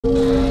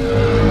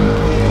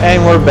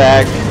And we're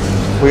back.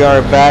 We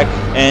are back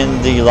in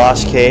the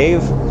Lost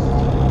Cave,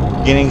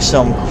 getting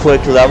some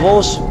quick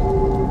levels.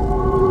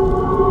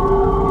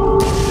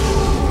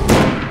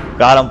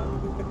 Got him.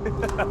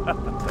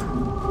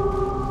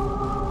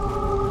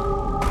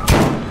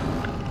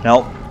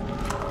 Nope.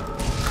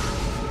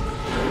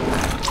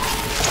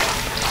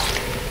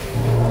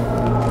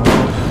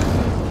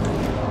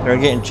 They're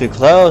getting too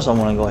close. I'm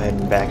gonna go ahead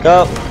and back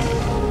up.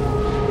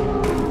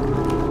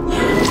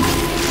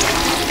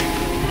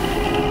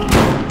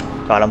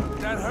 Got him.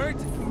 That hurt?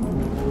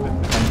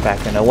 I'm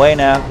backing away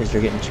now because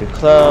they're getting too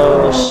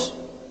close.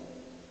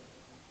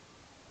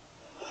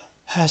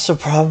 That's the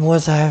problem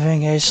with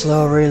having a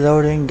slow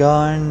reloading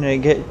gun. They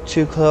get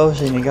too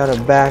close and you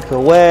gotta back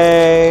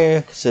away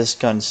because this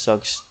gun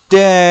sucks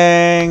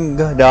ding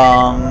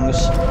dongs.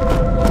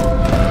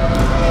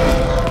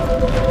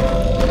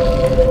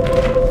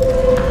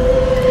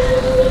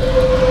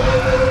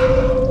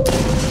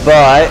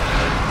 But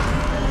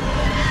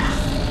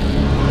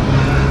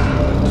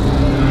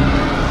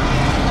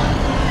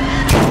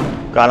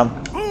got him.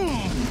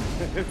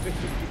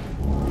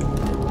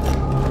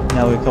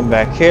 Now we come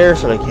back here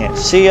so they can't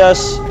see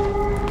us.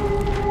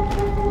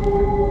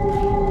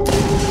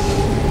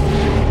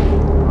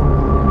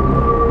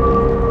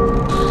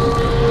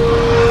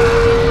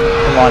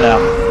 Come on now.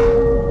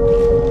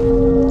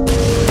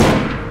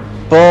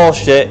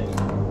 Bullshit.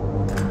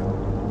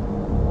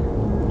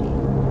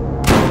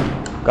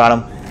 Got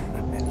him.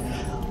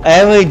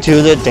 And we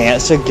do the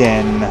dance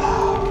again.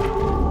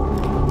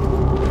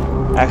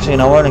 Actually,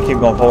 no, we're gonna keep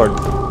going forward.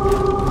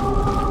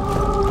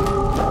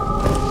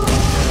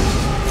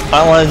 I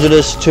don't want to do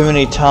this too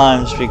many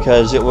times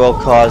because it will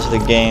cause the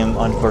game,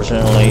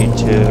 unfortunately,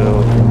 to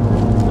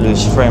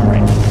lose frame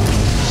rate.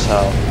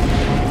 So.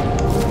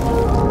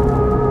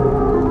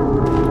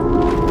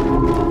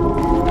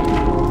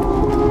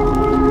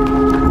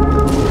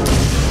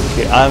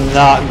 Okay, I'm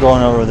not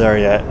going over there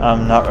yet.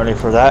 I'm not ready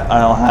for that. I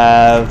don't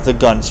have the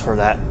guns for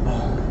that.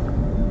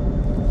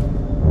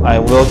 I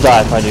will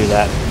die if I do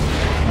that.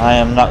 I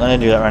am not going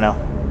to do that right now.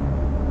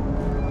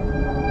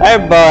 Hey,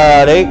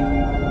 buddy!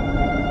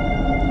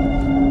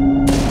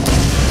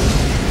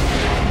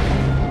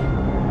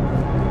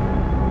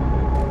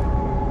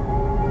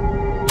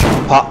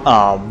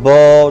 Oh,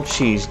 bull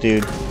cheese,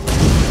 dude.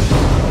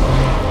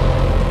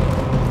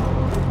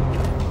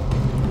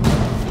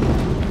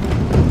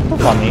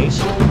 Look on these.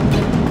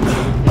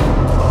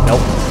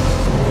 Nope.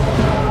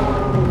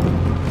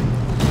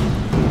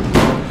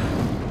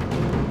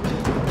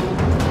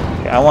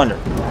 Okay, I wonder.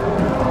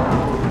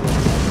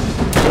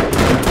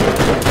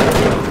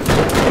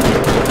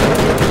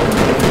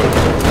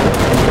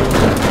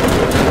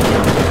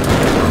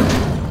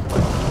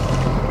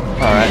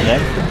 Alright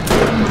then.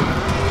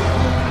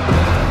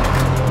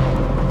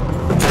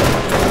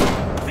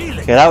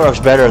 Okay, that works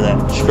better then.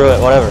 Screw it,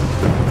 whatever.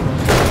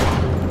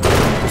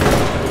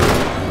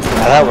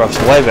 Yeah, that works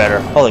way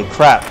better. Holy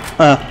crap.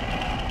 Huh.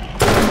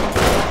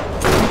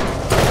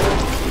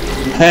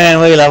 And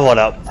we leveled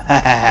up.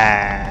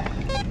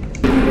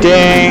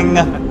 Ding!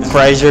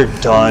 Fraser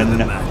done.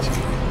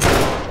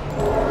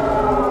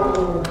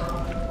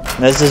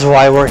 This is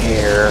why we're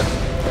here.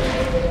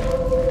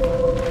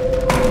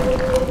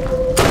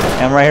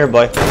 I'm right here,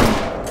 boy.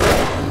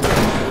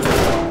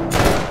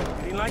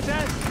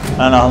 I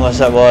don't know how much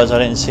that was. I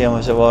didn't see how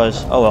much it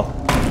was. Oh well.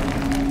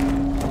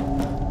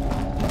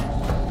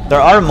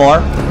 There are more.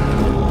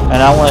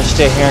 And I want to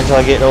stay here until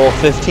I get level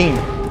 15.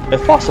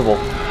 If possible.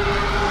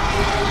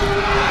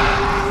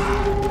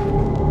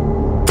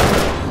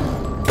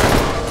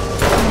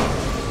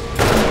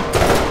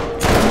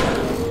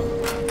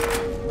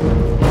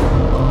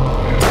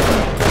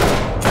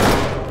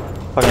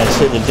 If I can just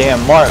hit the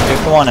damn mark. Dude,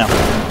 come on now.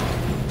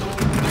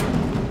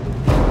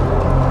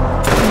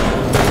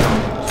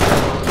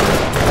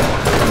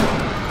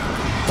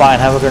 Fine,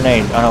 have a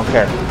grenade. I don't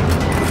care.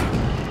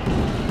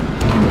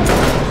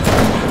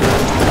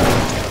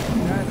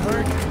 That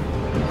hurt?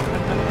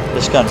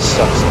 This gun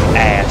sucks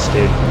ass,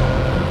 dude.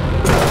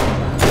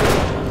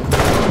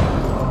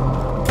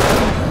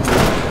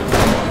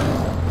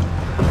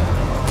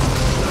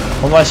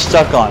 What am I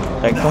stuck on?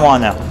 Like, come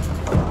on now.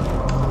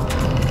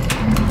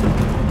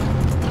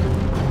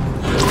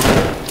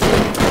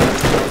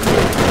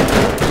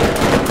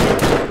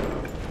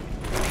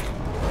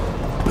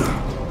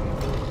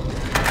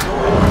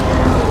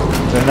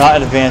 They're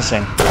not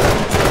advancing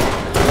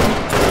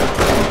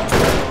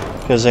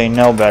because they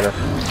know better.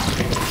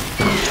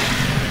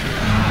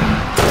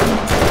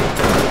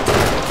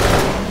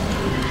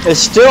 It's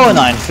still a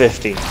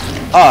 950.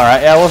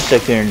 Alright, yeah, we'll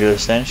stick here and do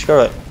this then.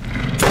 Screw it.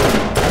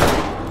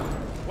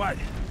 What?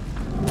 Do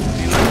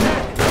you like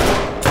that?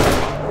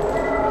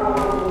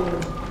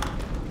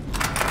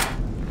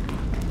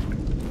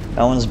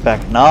 That one's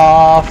backing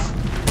off.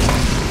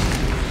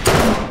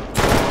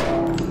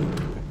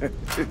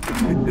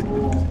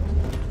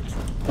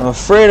 I'm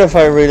afraid if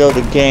I reload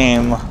the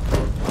game,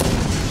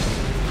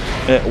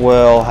 it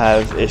will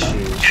have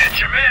issues. Get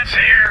your meds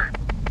here.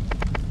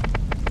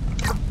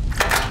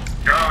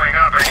 Going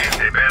up against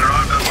a better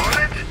on the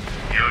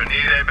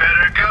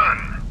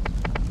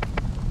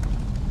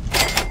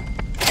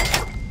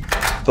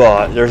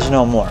but there's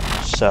no more.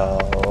 So,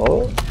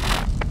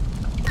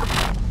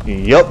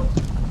 yup,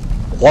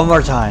 one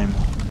more time.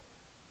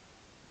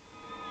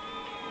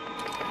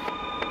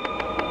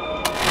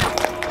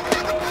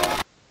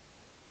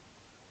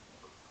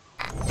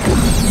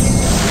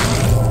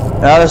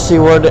 Now to see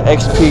where the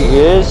XP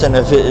is, and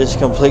if it is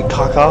complete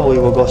caca, we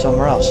will go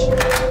somewhere else.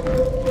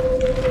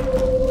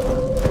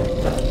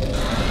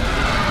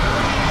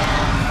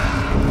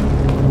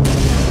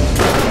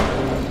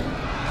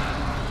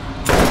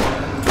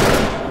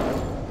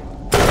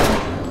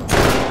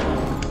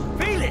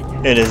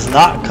 It is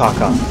not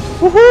caca.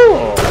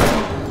 Woohoo!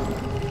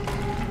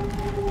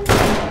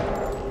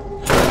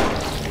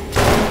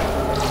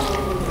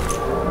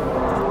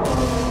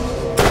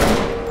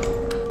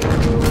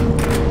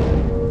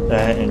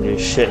 And do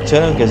shit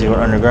to him because he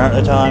went underground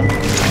at the time.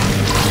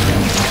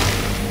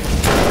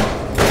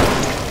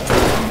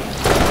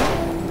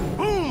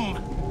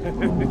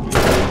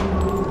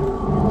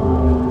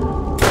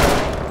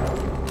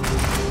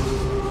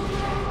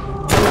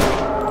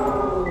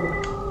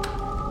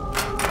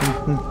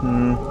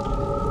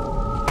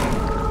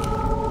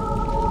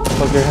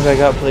 Fuck your head back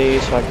up,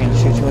 please, so I can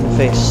shoot you in the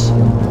face.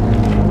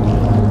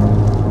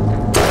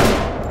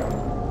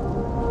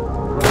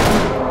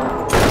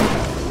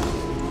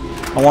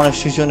 I want to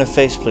shoot you in the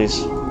face,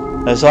 please.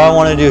 That's all I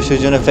want to do, shoot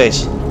you in the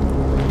face.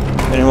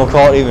 And then we'll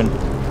call it even.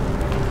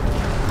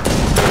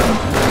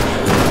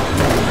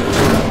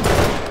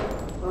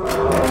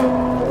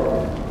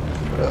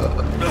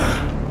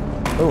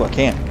 Oh, I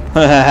can't.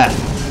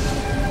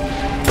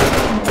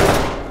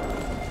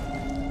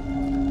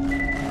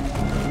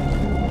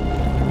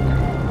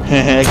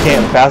 It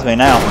can't pass me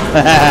now.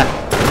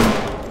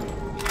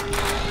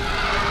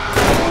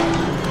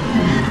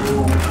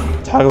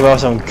 Talk about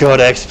some good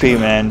XP,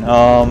 man.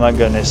 Oh my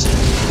goodness.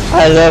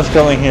 I love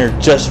coming here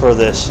just for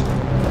this.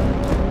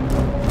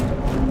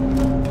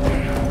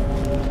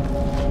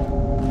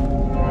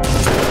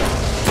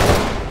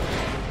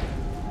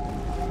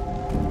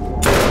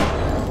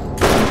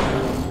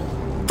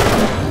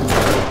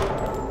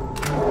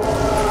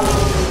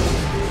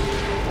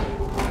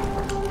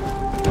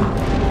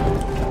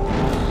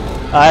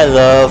 I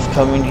love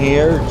coming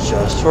here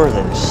just for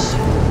this.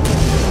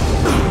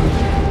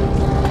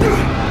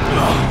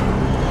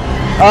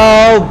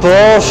 Oh,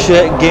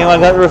 bullshit, game. I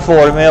got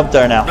reformed me up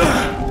there now.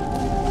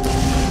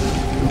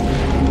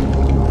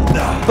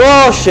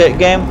 Bullshit,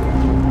 game.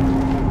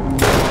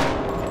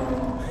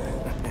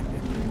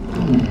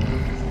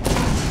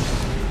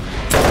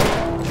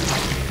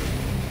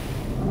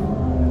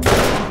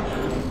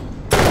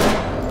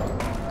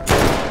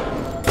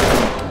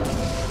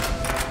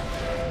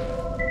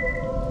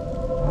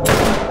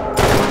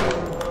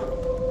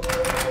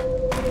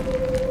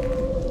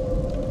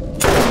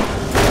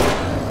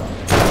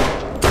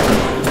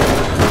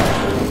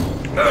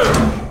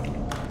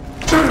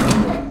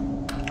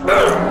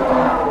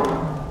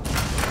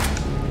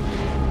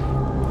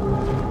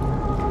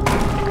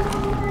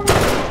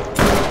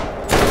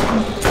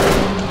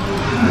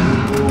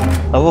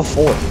 Level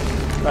 4.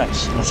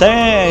 Nice. I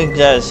think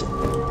there's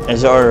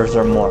others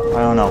or more. I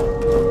don't know.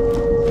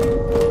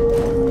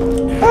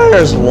 Oh,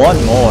 there's one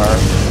more.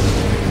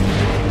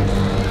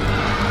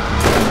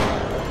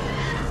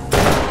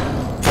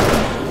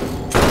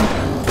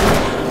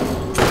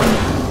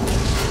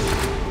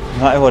 I'm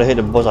not able to hit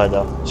the bullseye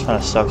though. This kind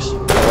of sucks.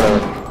 Whatever.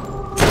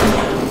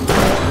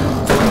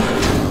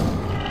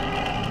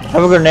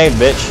 Have a grenade,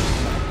 bitch.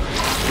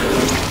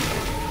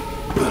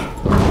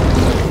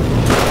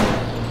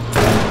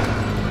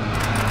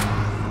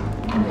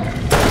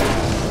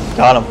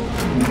 Got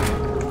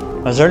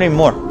him. Is there any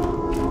more?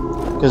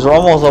 Because we're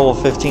almost level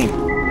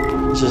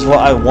 15. This is what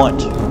I want.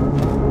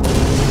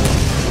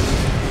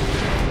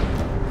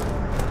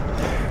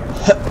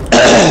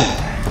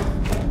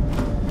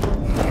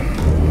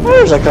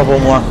 There's a couple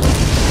more.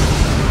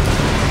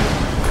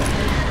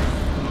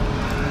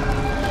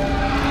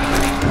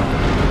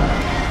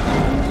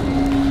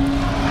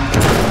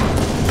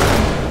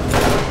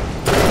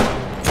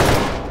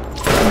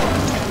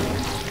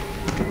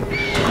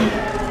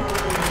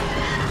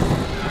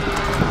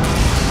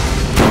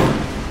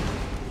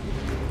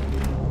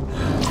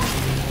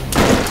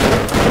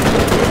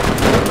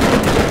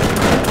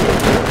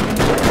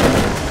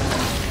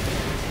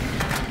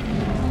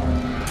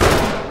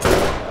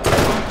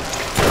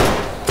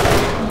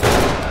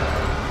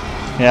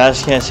 Yeah, I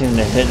just can't seem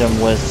to hit them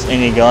with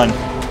any gun.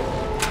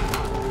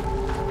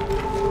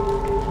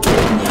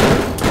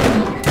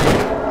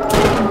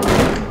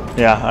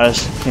 Yeah, I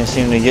just can't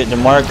seem to get the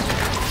mark.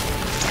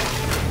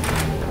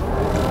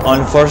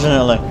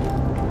 Unfortunately.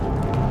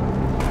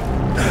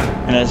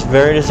 And it's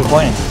very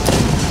disappointing.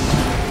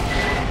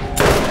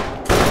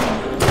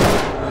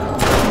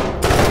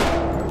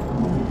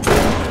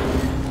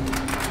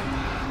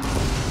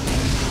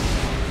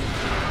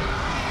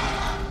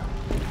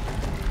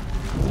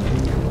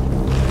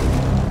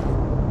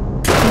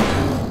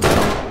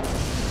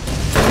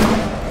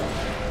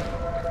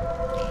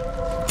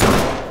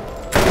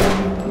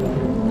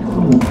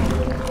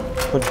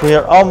 But we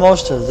are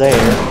almost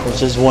there,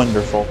 which is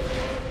wonderful.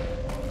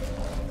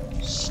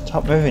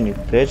 Stop moving, you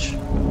bitch.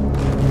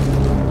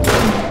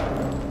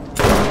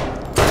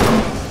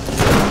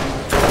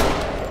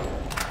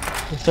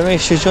 If somebody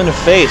shoots you in the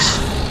face.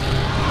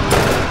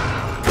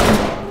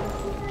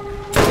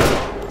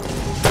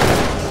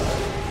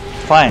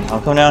 Fine,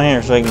 I'll come down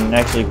here so I can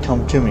actually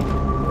come to me.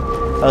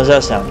 How does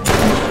that sound?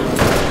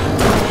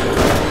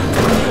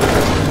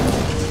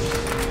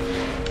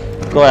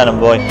 Go at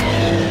him, boy.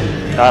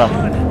 Got him.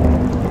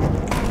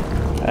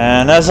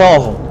 And that's all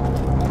of them.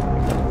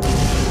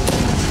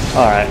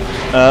 Alright.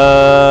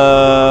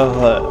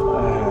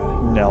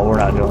 No, we're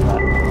not doing that.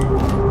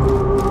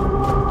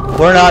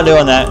 We're not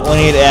doing that. We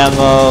need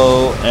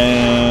ammo,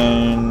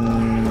 and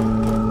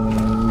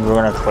we're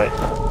gonna quit.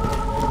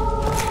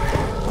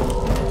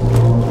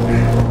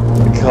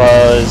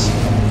 Because,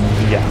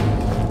 yeah.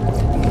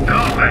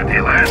 Don't let the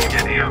last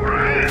get the upper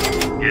hand.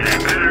 Get a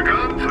better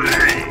gun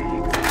today.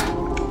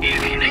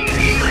 If you need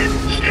healing,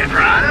 step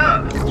right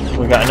up.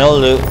 We got no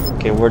loot.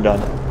 Okay, we're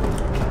done.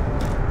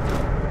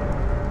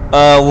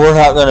 We're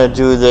not gonna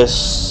do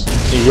this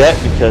yet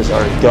because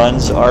our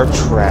guns are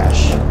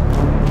trash.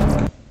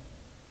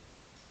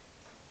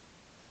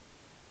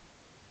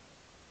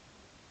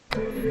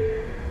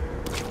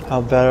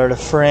 How bad are the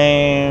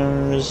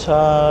frames?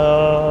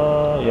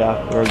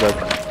 Yeah, we're good.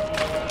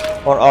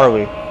 Or are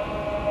we?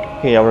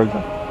 Yeah, we're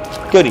good.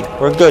 Goody,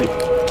 we're goody.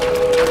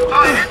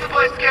 Oh, here's the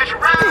place to catch a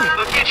ride.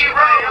 They'll get you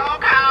right all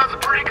kinds of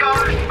pretty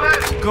colors and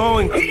boots.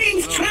 Going.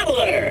 Greetings,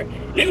 traveler!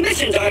 New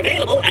missions are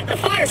available at the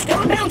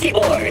Firestone Bounty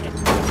Board.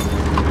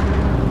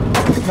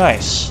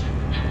 Nice.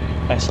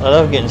 Nice. I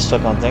love getting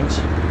stuck on things.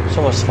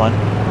 So much fun.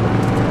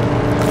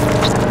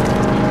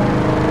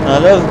 I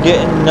love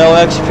getting no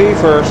XP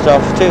for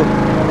stuff too.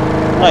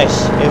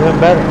 Nice. Even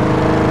better.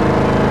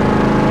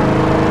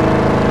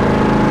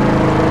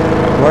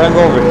 We're gonna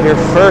go over here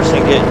first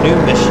and get new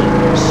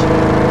missions.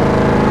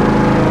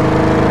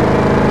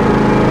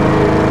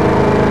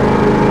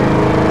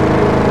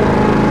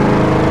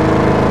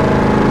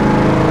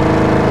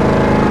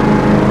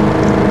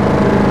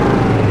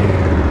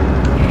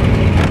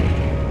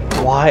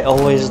 Why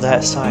always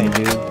that side,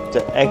 dude?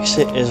 The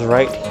exit is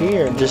right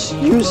here. Just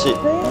use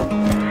it, man.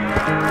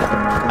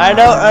 I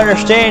don't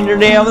understand your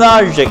damn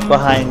logic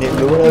behind it,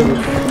 but whatever.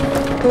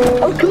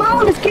 Oh, come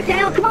on, let's get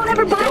down. Come on,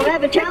 everybody. Don't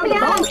have a challenge.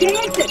 I'm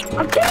dancing.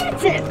 I'm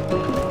dancing.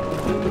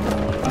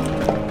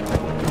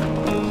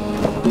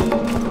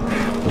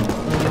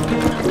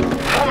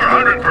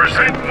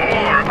 400%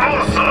 more.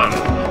 Awesome.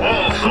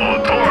 Also,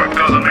 torque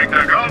doesn't make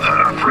the guns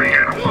out of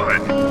freaking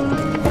wood.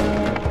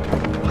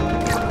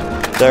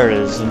 There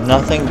is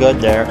nothing good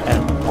there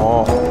at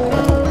all.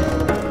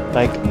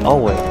 Like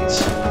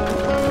always.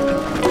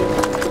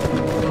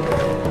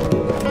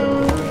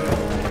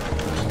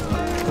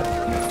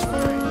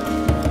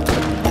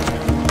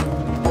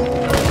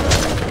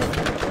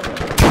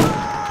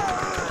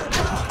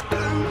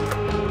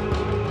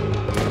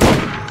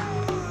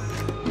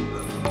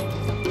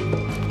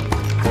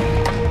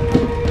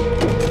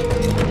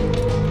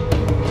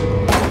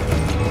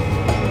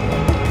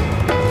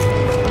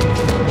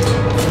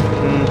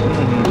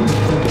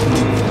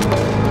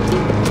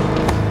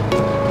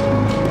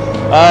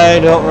 I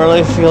don't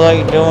really feel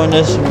like doing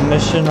this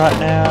mission right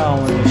now.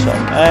 I'm gonna do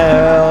something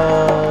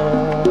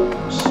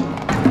else.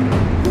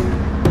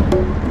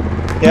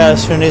 Yeah,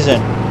 this one is in.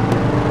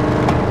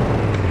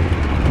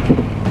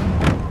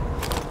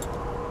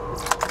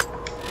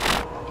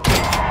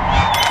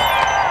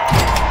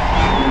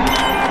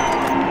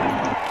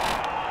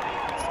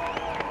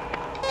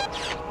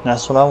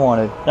 That's what I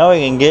wanted. Now we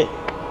can get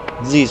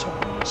these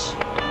ones.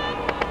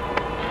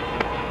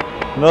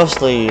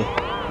 Mostly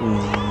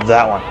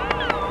that one.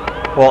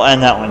 Well,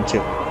 and that one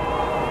too.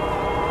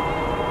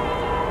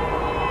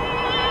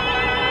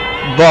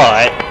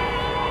 But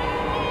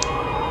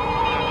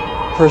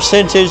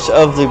percentage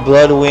of the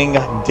Bloodwing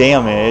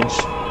damage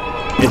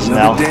is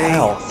now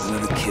health.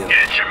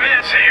 Get your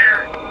mitts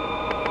here.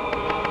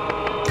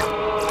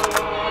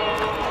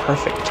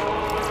 Perfect.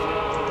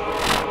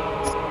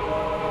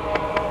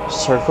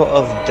 Circle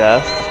of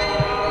Death.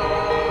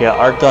 Yeah,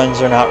 our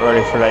guns are not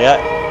ready for that yet.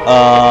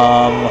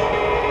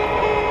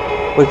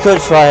 We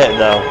could try it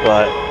though,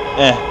 but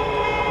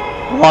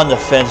I'm on the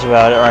fence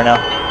about it right now.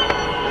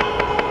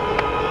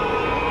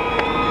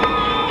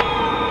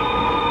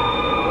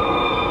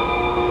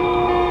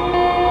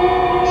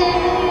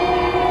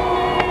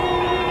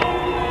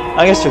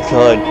 I guess we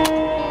could,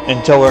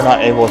 until we're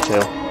not able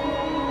to.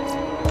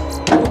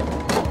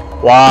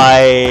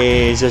 Why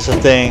is this a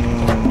thing?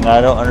 I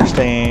don't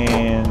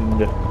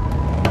understand.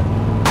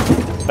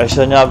 I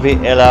should not be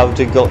allowed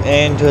to go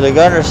into the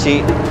gunner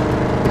seat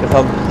if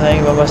I'm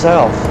playing by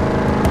myself.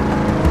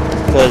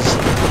 Because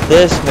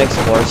this makes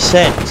more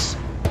sense.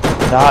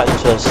 Not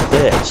just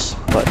this,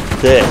 but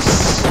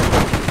this.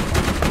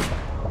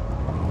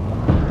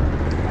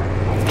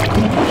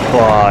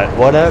 But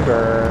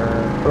whatever.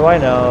 What do I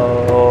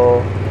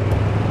know?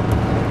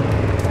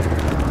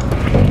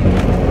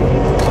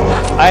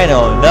 I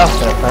know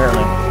nothing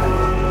apparently.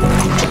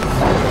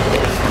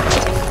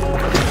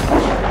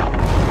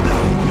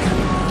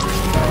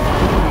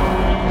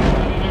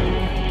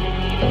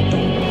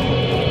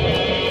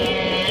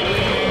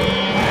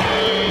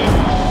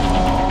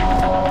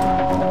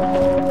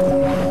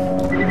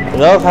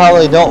 love how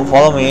they don't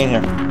follow me in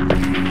here. You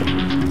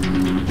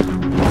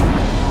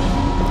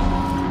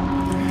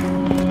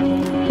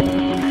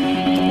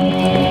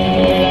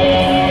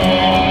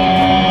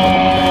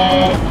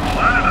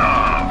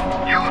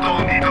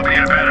don't need to be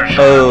a better shot.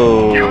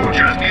 Oh. You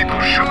just need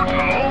to shoot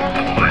more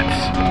bullets.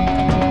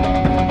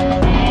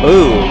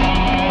 Ooh.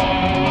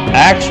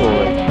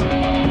 Actually.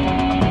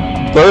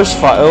 Burst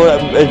fire.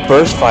 Oh, it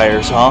burst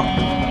fires, huh?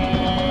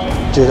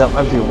 Dude, that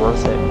might be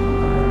worth it.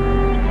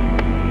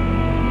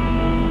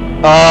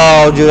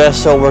 Oh, dude, that's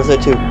so worth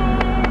it too.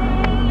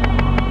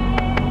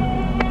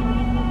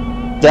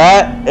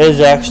 That is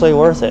actually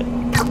worth it.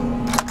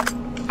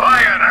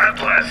 Buy an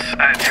Atlas,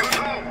 and you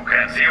too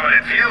can see what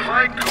it feels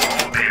like to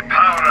hold a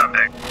power-up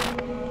deck.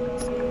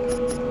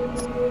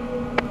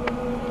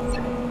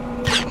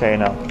 Okay,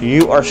 now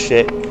you are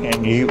shit,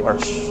 and you are.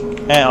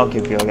 And I'll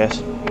give you, I guess.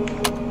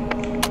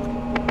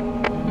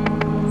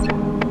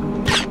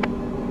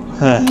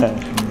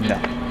 No.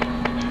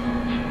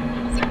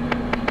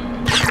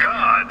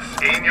 Gods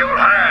in your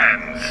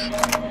hands.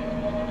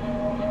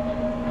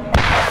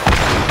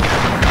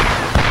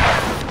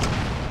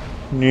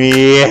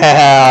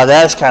 Yeah,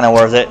 that's kind of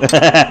worth it. The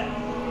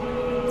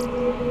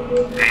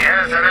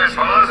SNS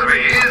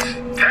philosophy is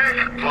tech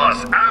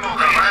plus ammo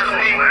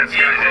capacity equals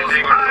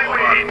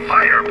highway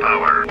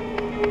firepower.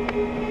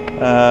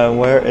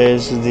 Where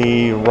is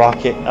the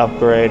rocket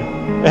upgrade?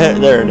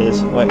 There it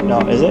is. Wait, no,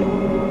 is it?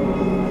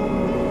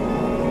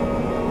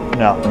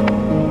 No.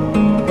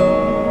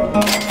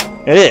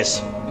 It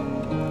is.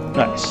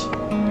 Nice.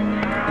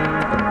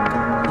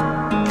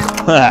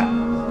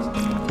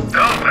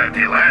 Don't let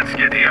the lads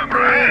get the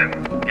upper hand.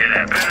 Get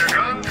a better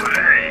gun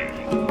today.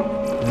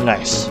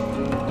 Nice.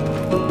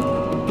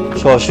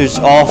 So it shoots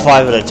all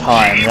 5 at a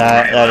time.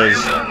 That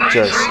is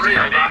just.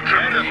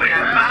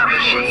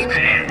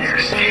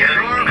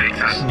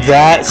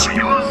 That's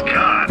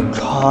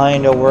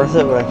kind of worth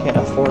it, but I can't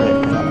afford it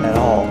at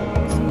all.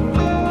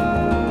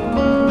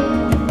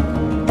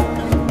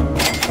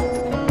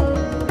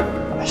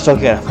 I still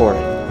can't afford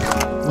it.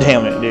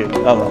 Damn it, dude.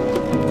 Oh well.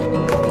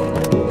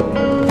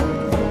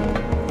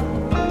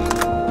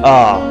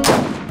 Oh.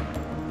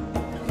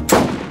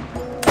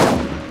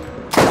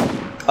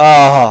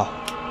 Oh.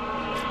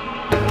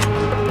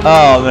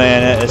 Oh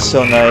man, that is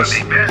so nice.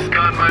 The best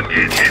gunman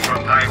gets hit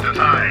from time to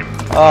time.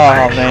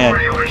 Oh man.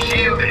 Your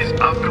shield is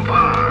up to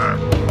par.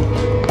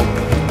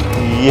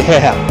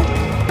 Yeah.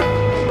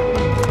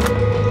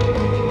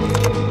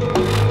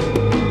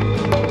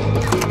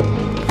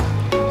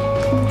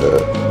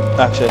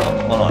 Actually,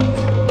 hold on.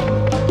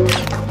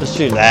 Let's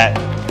do that.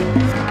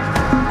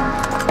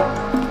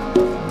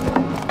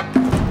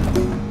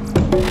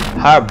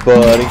 Hi,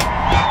 buddy.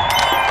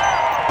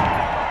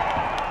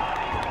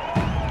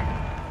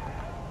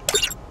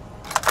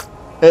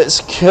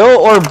 It's kill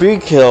or be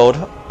killed.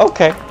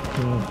 Okay.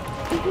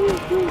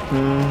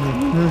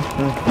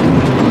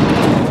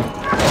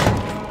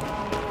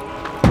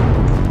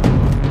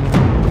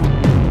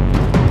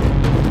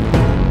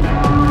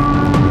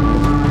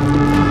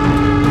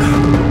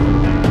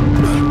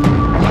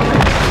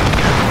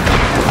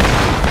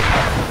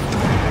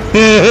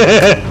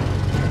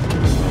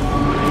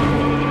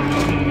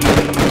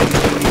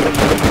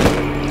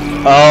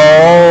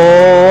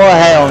 Oh,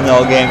 hell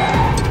no, game.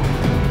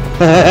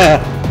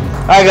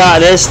 I got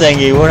this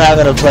thingy. We're not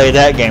gonna play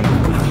that game.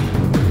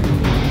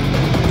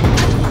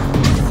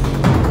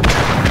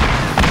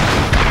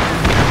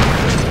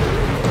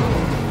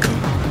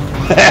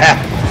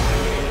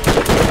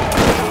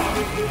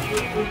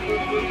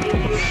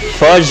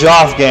 Fudge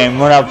off, game.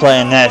 We're not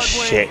playing that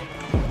shit.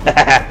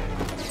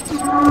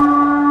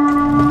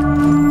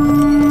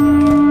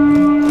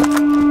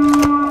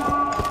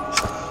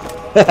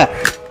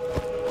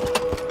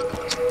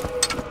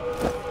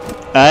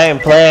 I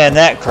ain't playing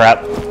that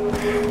crap.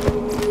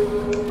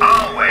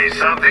 Always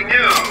something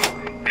new.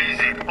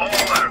 Visit all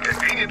our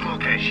convenient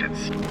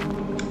locations.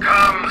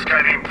 Comms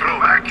can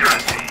improve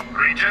accuracy,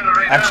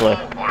 regenerate Actually,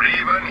 ammo, or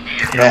even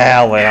heal. yeah,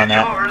 I'll wait on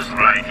that. Yours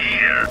right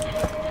here.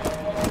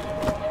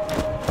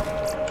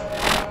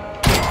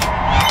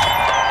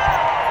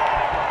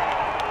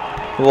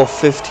 Level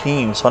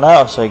 15, so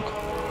now it's like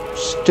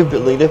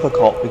stupidly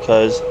difficult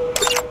because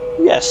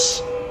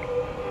yes,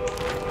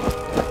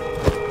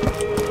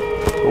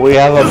 we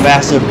have a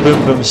massive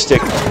boom boom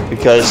stick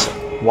because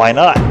why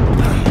not?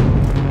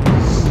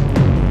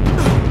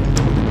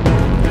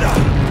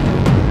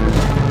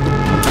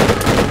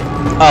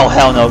 Oh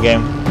hell no,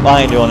 game.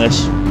 I ain't doing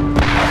this.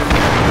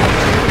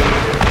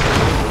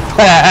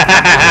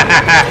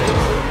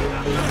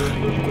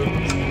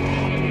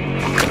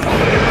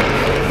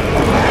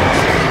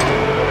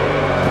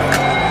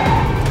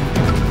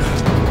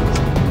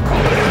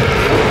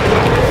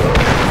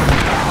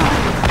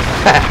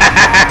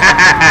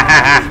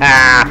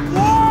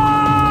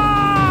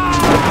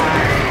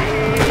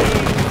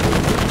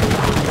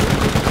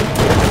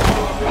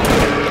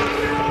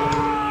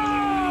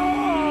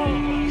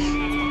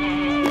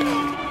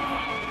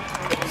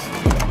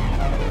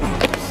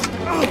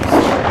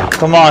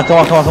 Come on, come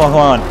on, come on, come on, come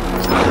on.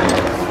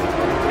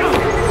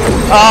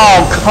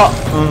 Oh,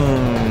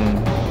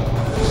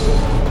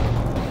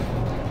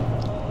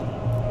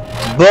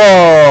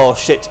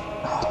 bullshit.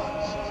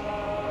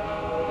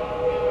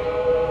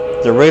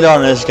 The reload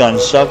on this gun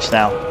sucks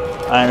now.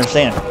 I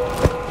understand.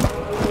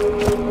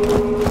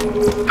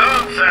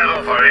 Don't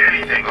settle for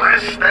anything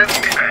less than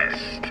the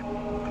best.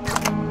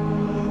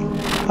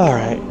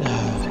 Alright.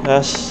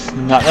 That's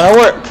not gonna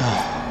work.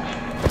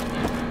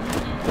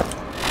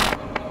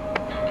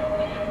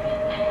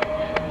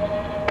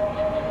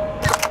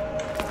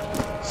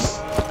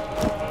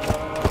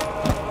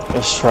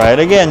 Let's try it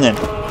again then.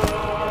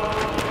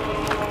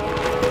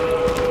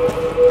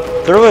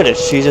 There really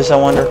is Jesus, I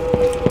wonder.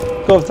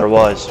 Go if there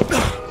was.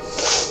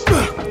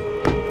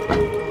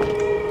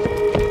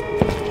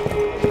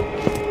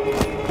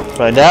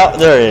 But I doubt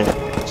there is.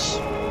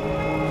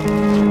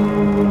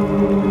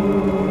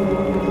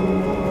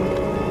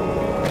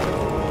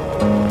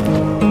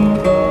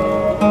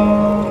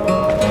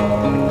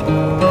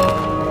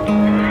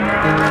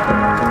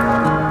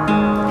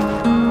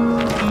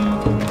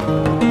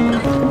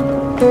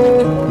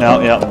 No,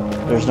 yep.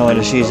 There's no way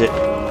to seize it.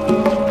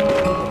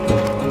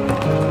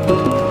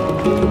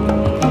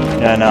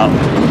 Yeah, no.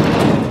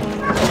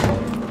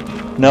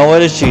 No way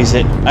to cheese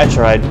it. I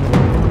tried.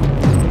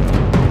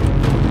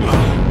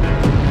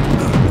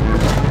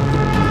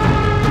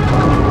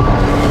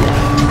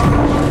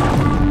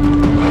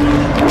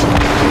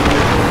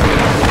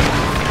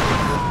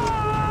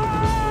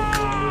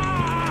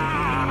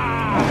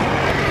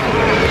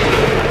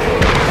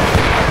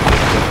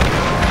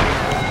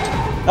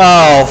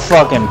 Oh,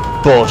 fucking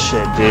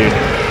bullshit, dude.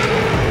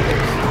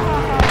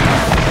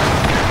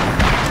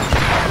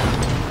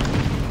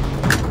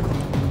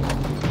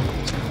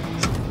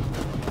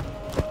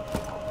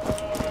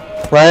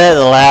 Right at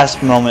the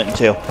last moment,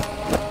 too.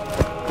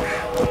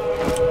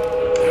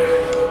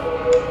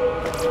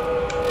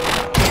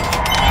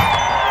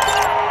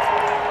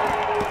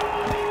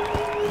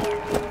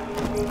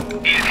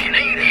 If you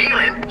need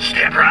healing,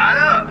 step right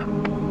up.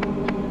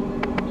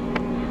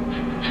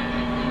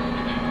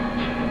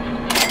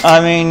 I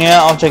mean,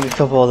 yeah, I'll take a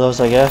couple of those,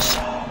 I guess.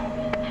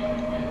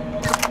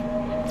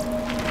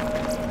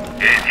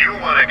 If you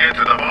want to get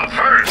to the ball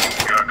first,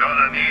 you're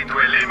gonna need to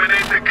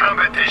eliminate the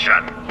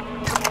competition.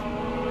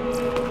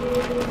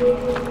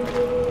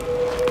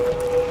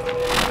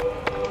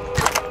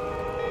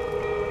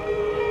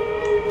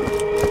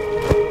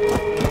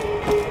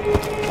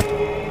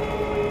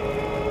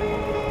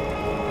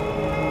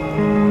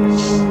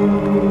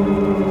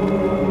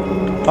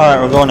 Alright,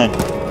 we're going in.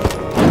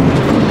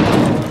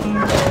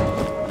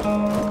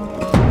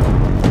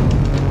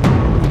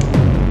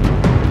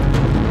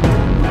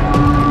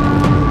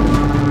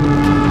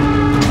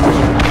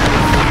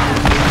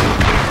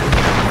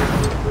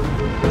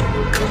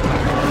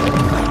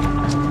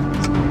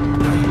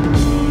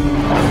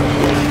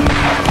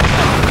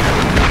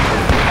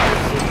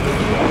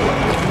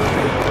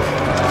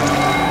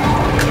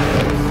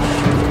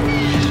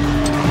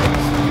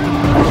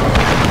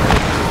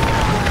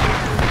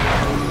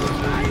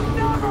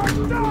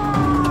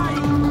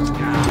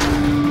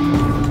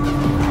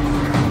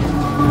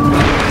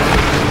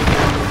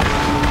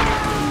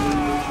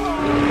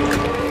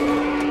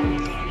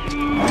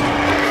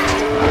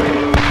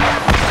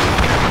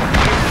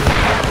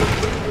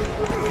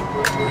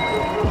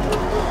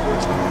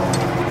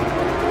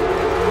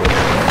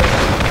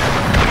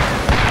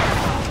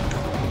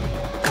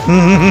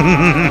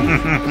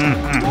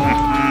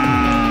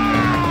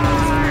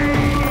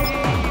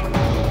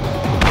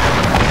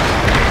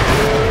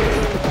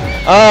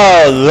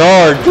 Oh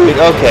Lord, dude.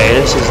 Okay,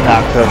 this is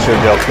not kosher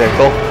dill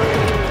pickle.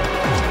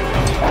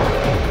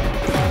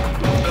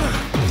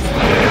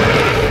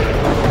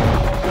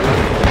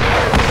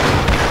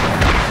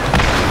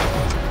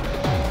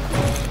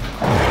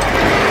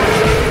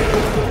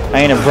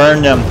 I need to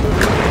burn them.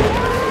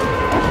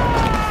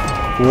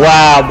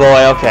 Wow,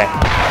 boy. Okay.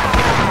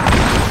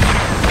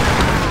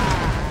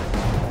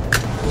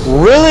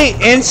 Really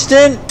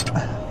instant?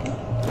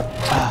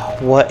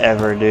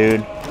 Whatever,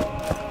 dude.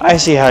 I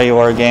see how you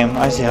are, game.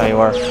 I see how you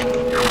are. You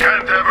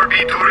can't ever be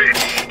too rich,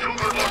 too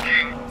good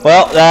looking.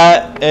 Well,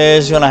 that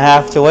is gonna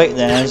have to wait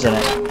then, isn't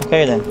it?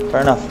 Okay then,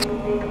 fair enough.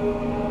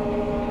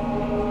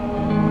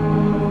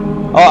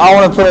 Oh, I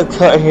want to put a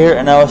cut here,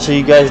 and I will see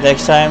you guys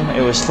next time.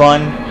 It was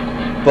fun,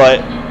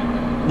 but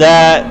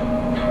that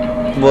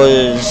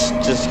was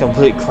just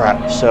complete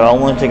crap. So I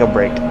want to take a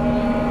break.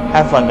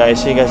 Have fun,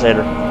 guys. See you guys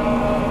later.